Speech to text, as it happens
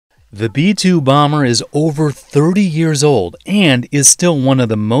The B-2 bomber is over 30 years old and is still one of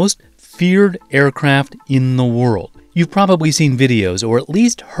the most feared aircraft in the world. You've probably seen videos or at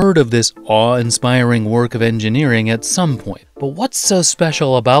least heard of this awe-inspiring work of engineering at some point. But what's so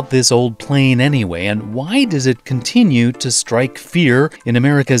special about this old plane anyway, and why does it continue to strike fear in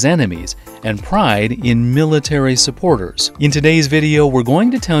America's enemies and pride in military supporters? In today's video, we're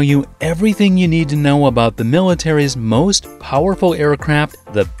going to tell you everything you need to know about the military's most powerful aircraft,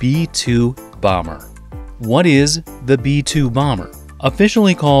 the B-2 bomber. What is the B-2 bomber?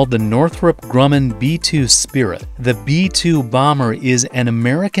 Officially called the Northrop Grumman B-2 Spirit, the B-2 bomber is an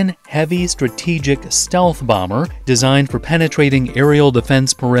American heavy strategic stealth bomber designed for penetrating aerial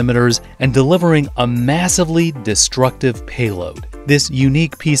defense perimeters and delivering a massively destructive payload. This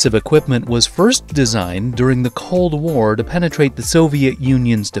unique piece of equipment was first designed during the Cold War to penetrate the Soviet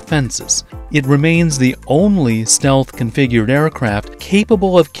Union's defenses. It remains the only stealth-configured aircraft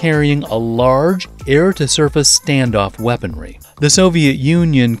capable of carrying a large air-to-surface standoff weaponry. The Soviet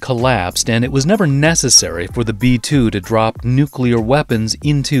Union collapsed, and it was never necessary for the B-2 to drop nuclear weapons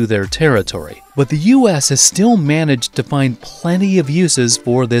into their territory. But the U.S. has still managed to find plenty of uses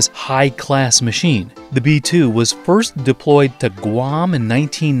for this high-class machine. The B-2 was first deployed to Guam in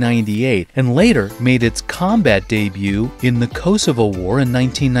 1998 and later made its combat debut in the Kosovo War in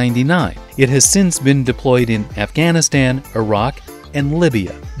 1999. It has since been deployed in Afghanistan, Iraq, and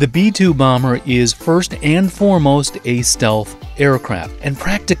Libya. The B-2 bomber is first and foremost a stealth aircraft, and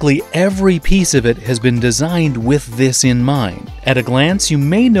practically every piece of it has been designed with this in mind. At a glance, you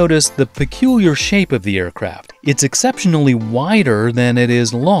may notice the peculiar shape of the aircraft. It's exceptionally wider than it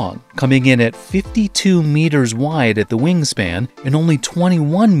is long, coming in at 52 meters wide at the wingspan and only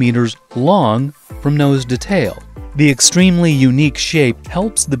 21 meters long from nose to tail. The extremely unique shape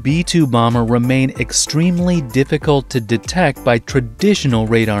helps the B-2 bomber remain extremely difficult to detect by traditional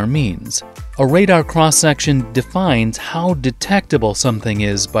radar means. A radar cross-section defines how detectable something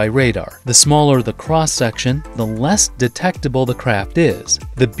is by radar. The smaller the cross-section, the less detectable the craft is.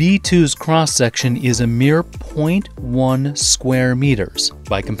 The B-2's cross-section is a mere 0.1 square meters.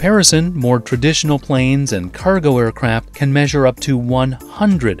 By comparison, more traditional planes and cargo aircraft can measure up to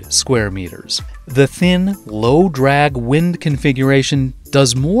 100 square meters. The thin, low-drag wind configuration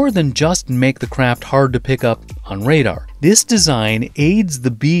does more than just make the craft hard to pick up on radar. This design aids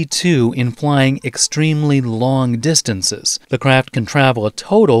the B-2 in flying extremely long distances. The craft can travel a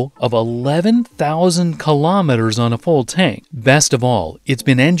total of 11,000 kilometers on a full tank. Best of all, it's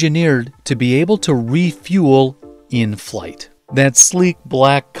been engineered to be able to refuel in flight. That sleek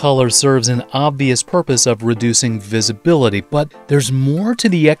black color serves an obvious purpose of reducing visibility, but there's more to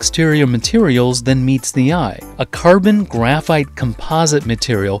the exterior materials than meets the eye. A carbon graphite composite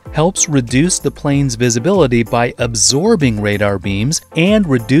material helps reduce the plane's visibility by absorbing radar beams and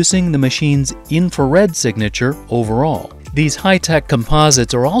reducing the machine's infrared signature overall. These high-tech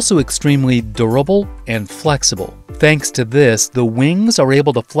composites are also extremely durable and flexible. Thanks to this, the wings are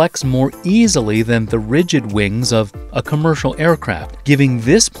able to flex more easily than the rigid wings of a commercial aircraft, giving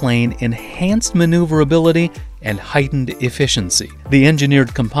this plane enhanced maneuverability and heightened efficiency. The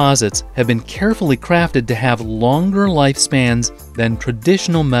engineered composites have been carefully crafted to have longer lifespans than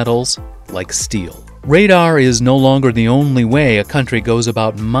traditional metals like steel. Radar is no longer the only way a country goes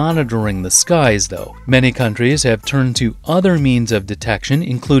about monitoring the skies, though. Many countries have turned to other means of detection,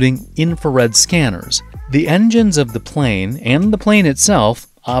 including infrared scanners. The engines of the plane and the plane itself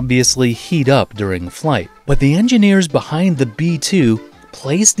obviously heat up during flight, but the engineers behind the B-2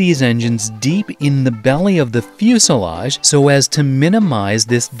 place these engines deep in the belly of the fuselage so as to minimize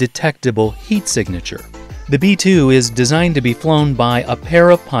this detectable heat signature. The B-2 is designed to be flown by a pair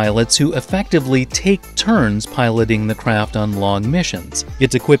of pilots who effectively take turns piloting the craft on long missions.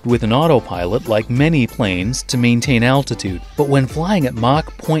 It's equipped with an autopilot like many planes to maintain altitude, but when flying at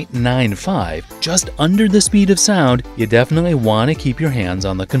Mach 0.95, just under the speed of sound, you definitely want to keep your hands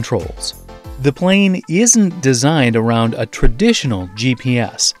on the controls. The plane isn't designed around a traditional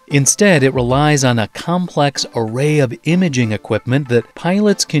GPS. Instead, it relies on a complex array of imaging equipment that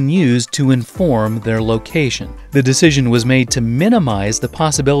pilots can use to inform their location. The decision was made to minimize the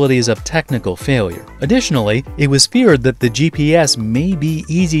possibilities of technical failure. Additionally, it was feared that the GPS may be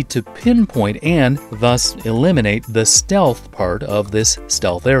easy to pinpoint and thus eliminate the stealth part of this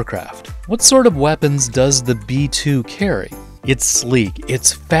stealth aircraft. What sort of weapons does the B-2 carry? It's sleek,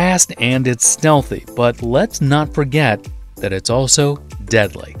 it's fast, and it's stealthy, but let's not forget that it's also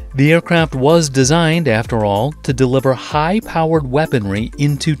deadly. The aircraft was designed, after all, to deliver high-powered weaponry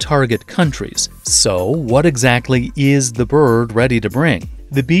into target countries. So, what exactly is the bird ready to bring?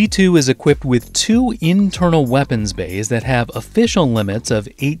 The B-2 is equipped with 2 internal weapons bays that have official limits of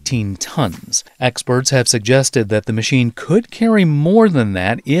 18 tons. Experts have suggested that the machine could carry more than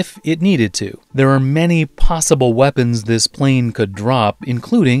that if it needed to. There are many possible weapons this plane could drop,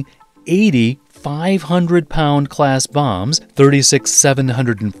 including 80 500-pound class bombs, 36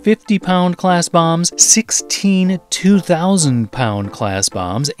 750-pound class bombs, 16 2,000-pound class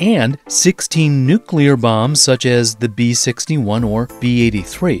bombs, and 16 nuclear bombs such as the B-61 or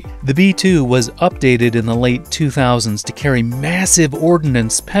B-83. The B-2 was updated in the late 2000s to carry massive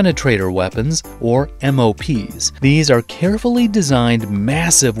ordnance penetrator weapons, or MOPs. These are carefully designed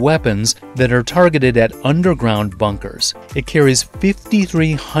massive weapons that are targeted at underground bunkers. It carries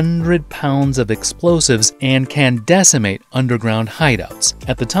 5,300 pounds of explosives and can decimate underground hideouts.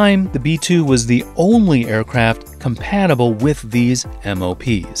 At the time, the B-2 was the only aircraft compatible with these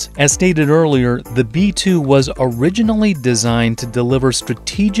MOPs. As stated earlier, the B-2 was originally designed to deliver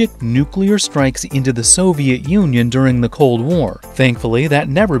strategic nuclear strikes into the Soviet Union during the Cold War. Thankfully, that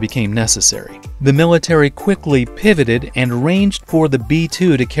never became necessary. The military quickly pivoted and arranged for the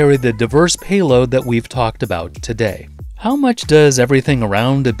B-2 to carry the diverse payload that we've talked about today. How much does everything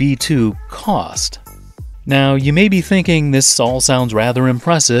around a B-2 cost? Now, you may be thinking this all sounds rather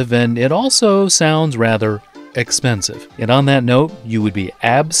impressive, and it also sounds rather expensive. And on that note, you would be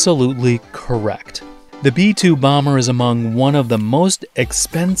absolutely correct. The B-2 bomber is among one of the most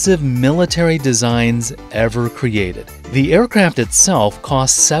expensive military designs ever created. The aircraft itself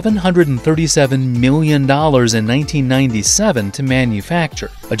cost $737 million in 1997 to manufacture.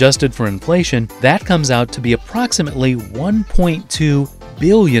 Adjusted for inflation, that comes out to be approximately $1.2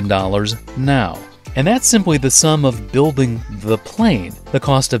 billion now. And that's simply the sum of building the plane. The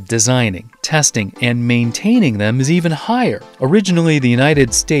cost of designing, testing, and maintaining them is even higher. Originally, the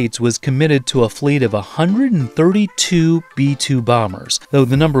United States was committed to a fleet of 132 B-2 bombers, though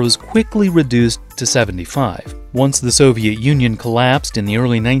the number was quickly reduced to 75. Once the Soviet Union collapsed in the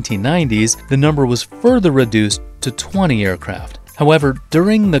early 1990s, the number was further reduced to 20 aircraft. However,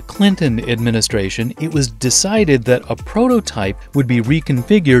 during the Clinton administration, it was decided that a prototype would be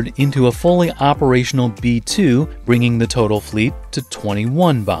reconfigured into a fully operational B-2, bringing the total fleet to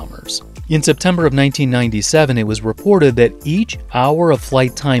 21 bombers. In September of 1997, it was reported that each hour of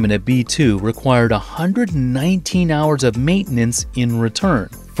flight time in a B-2 required 119 hours of maintenance in return.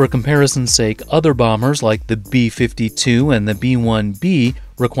 For comparison's sake, other bombers like the B-52 and the B-1B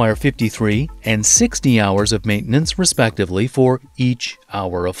require 53 and 60 hours of maintenance, respectively, for each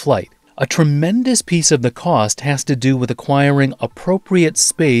hour of flight. A tremendous piece of the cost has to do with acquiring appropriate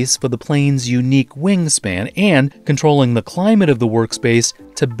space for the plane's unique wingspan and controlling the climate of the workspace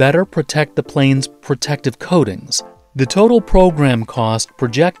to better protect the plane's protective coatings. The total program cost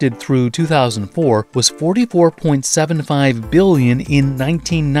projected through 2004 was $44.75 billion in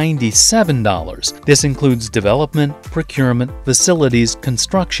 1997 dollars. This includes development, procurement, facilities,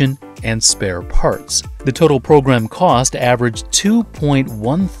 construction, and spare parts. The total program cost averaged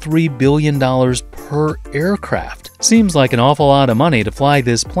 $2.13 billion per aircraft. Seems like an awful lot of money to fly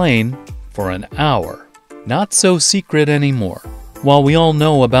this plane for an hour. Not so secret anymore. While we all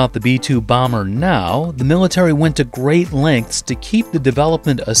know about the B-2 bomber now, the military went to great lengths to keep the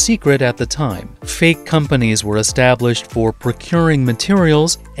development a secret at the time. Fake companies were established for procuring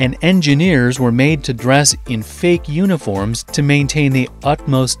materials, and engineers were made to dress in fake uniforms to maintain the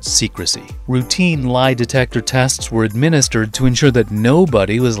utmost secrecy. Routine lie detector tests were administered to ensure that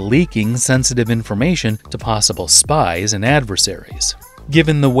nobody was leaking sensitive information to possible spies and adversaries.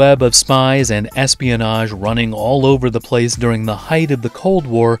 Given the web of spies and espionage running all over the place during the height of the Cold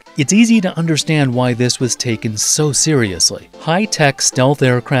War, it's easy to understand why this was taken so seriously. High-tech stealth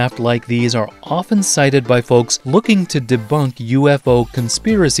aircraft like these are often cited by folks looking to debunk UFO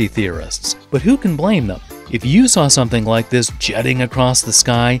conspiracy theorists. But who can blame them? If you saw something like this jetting across the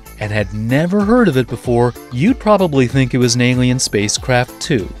sky and had never heard of it before, you'd probably think it was an alien spacecraft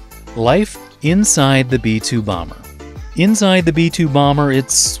too. Life inside the B-2 bomber. Inside the B-2 bomber,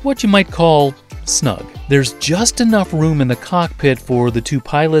 it's what you might call snug. There's just enough room in the cockpit for the 2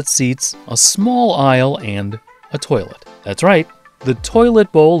 pilot seats, a small aisle, and a toilet. That's right, the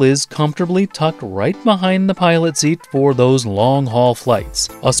toilet bowl is comfortably tucked right behind the pilot seat for those long-haul flights.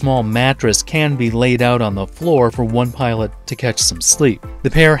 A small mattress can be laid out on the floor for one pilot to catch some sleep.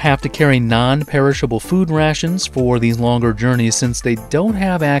 The pair have to carry non-perishable food rations for these longer journeys since they don't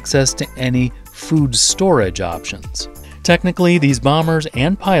have access to any food storage options. Technically, these bombers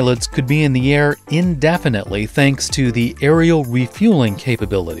and pilots could be in the air indefinitely thanks to the aerial refueling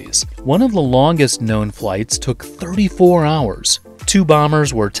capabilities. One of the longest known flights took 34 hours. 2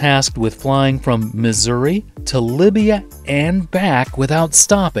 bombers were tasked with flying from Missouri to Libya and back without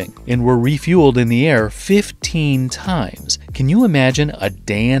stopping, and were refueled in the air 15 times. Can you imagine a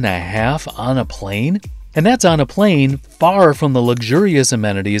day and a half on a plane? And that's on a plane far from the luxurious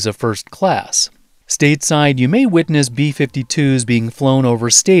amenities of first class. Stateside, you may witness B-52s being flown over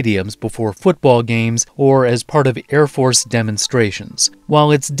stadiums before football games or as part of Air Force demonstrations.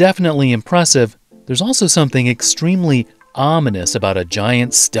 While it's definitely impressive, there's also something extremely ominous about a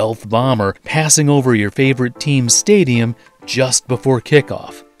giant stealth bomber passing over your favorite team's stadium just before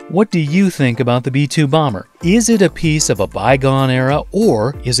kickoff. What do you think about the B-2 bomber? Is it a piece of a bygone era,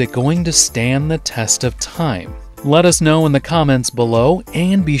 or is it going to stand the test of time? Let us know in the comments below,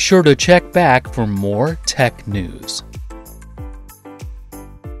 and be sure to check back for more tech news.